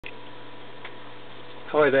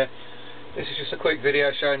Hi there, this is just a quick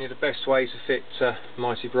video showing you the best way to fit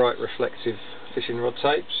Mighty Bright reflective fishing rod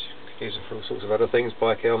tapes. You can use them for all sorts of other things,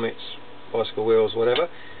 bike helmets, bicycle wheels, whatever.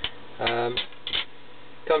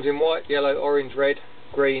 Comes in white, yellow, orange, red,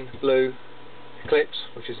 green, blue clips,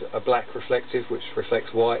 which is a black reflective which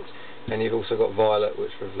reflects white, and you've also got violet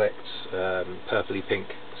which reflects purpley pink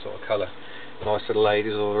sort of colour. Nice for the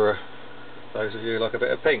ladies or those of you who like a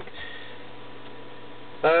bit of pink.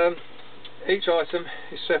 Each item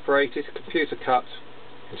is separated, computer cut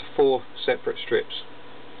into 4 separate strips.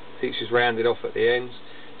 Each is rounded off at the ends.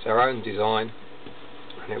 It's our own design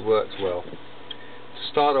and it works well.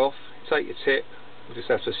 To start off, take your tip, you just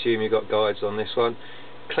have to assume you've got guides on this one.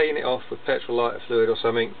 Clean it off with petrol lighter fluid or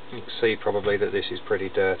something. You can see probably that this is pretty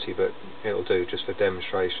dirty, but it'll do just for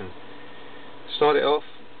demonstration. Start it off,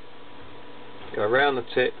 go around the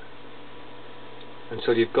tip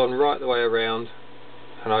until you've gone right the way around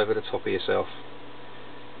and over the top of yourself.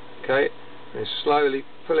 Okay, and slowly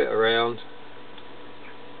pull it around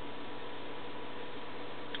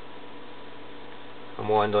and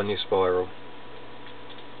wind on your spiral.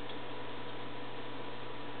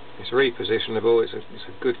 It's repositionable, it's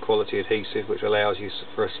a good quality adhesive which allows you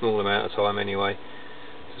for a small amount of time anyway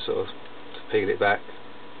to sort of peel it back,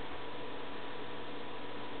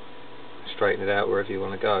 straighten it out wherever you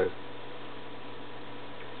want to go.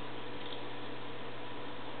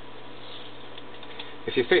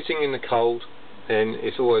 If you're fitting in the cold, then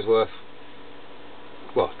it's always worth,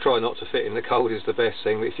 well, try not to fit in the cold is the best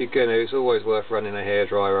thing, but if you're going to, it's always worth running a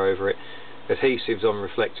hairdryer over it. Adhesives on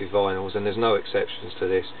reflective vinyls, and there's no exceptions to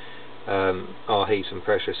this, are heat and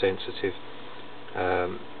pressure sensitive,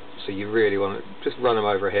 so you really want to just run them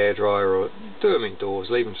over a hairdryer or do them indoors,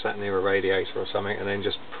 leave them sat near a radiator or something, and then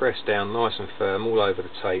just press down nice and firm all over the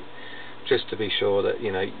tape, just to be sure that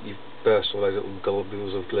you've burst all those little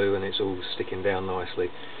globules of glue and it's all sticking down nicely.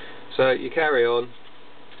 So you carry on.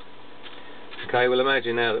 Okay, well,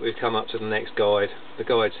 imagine now that we've come up to the next guide. The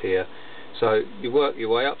guide's here. So you work your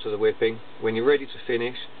way up to the whipping. When you're ready to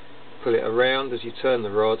finish, pull it around as you turn the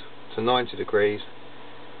rod to 90 degrees,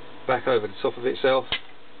 back over the top of itself,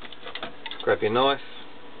 grab your knife,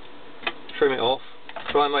 trim it off.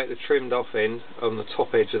 Try and make the trimmed off end on the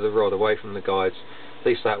top edge of the rod away from the guides. At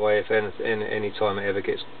least that way, if any time it ever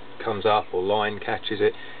comes up or line catches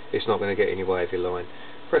it, it's not going to get in your way of your line.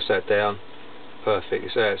 Press that down. Perfect. You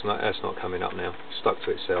see that's not coming up now. It's stuck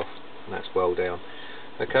to itself, and that's well down.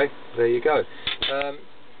 Okay, there you go.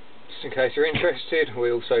 Just in case you're interested,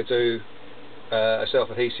 we also do a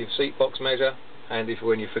self-adhesive seat box measure, and if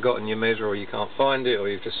when you've forgotten your measure or you can't find it or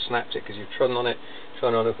you've just snapped it because you've trodden on it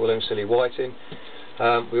with all them silly whiting,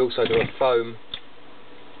 we also do a foam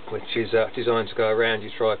which is designed to go around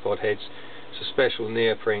your tripod heads. It's a special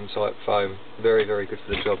neoprene type foam, very very good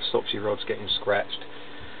for the job, stops your rods getting scratched.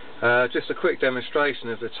 Just a quick demonstration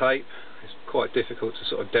of the tape. It's quite difficult to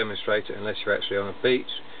sort of demonstrate it unless you're actually on a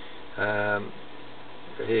beach.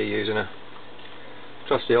 But here using a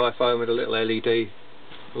trusty iPhone with a little LED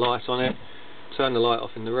light on it. Turn the light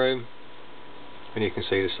off in the room and you can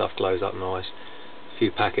see the stuff glows up nice. A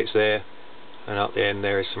few packets there, and up the end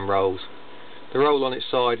there is some rolls. The roll on its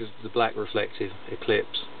side is the black reflective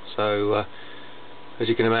Eclipse, so as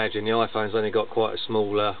you can imagine the iPhone's only got quite a small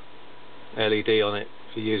LED on it.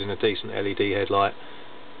 If you're using a decent LED headlight,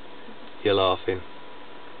 you're laughing.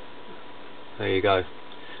 There you go.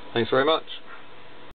 Thanks very much.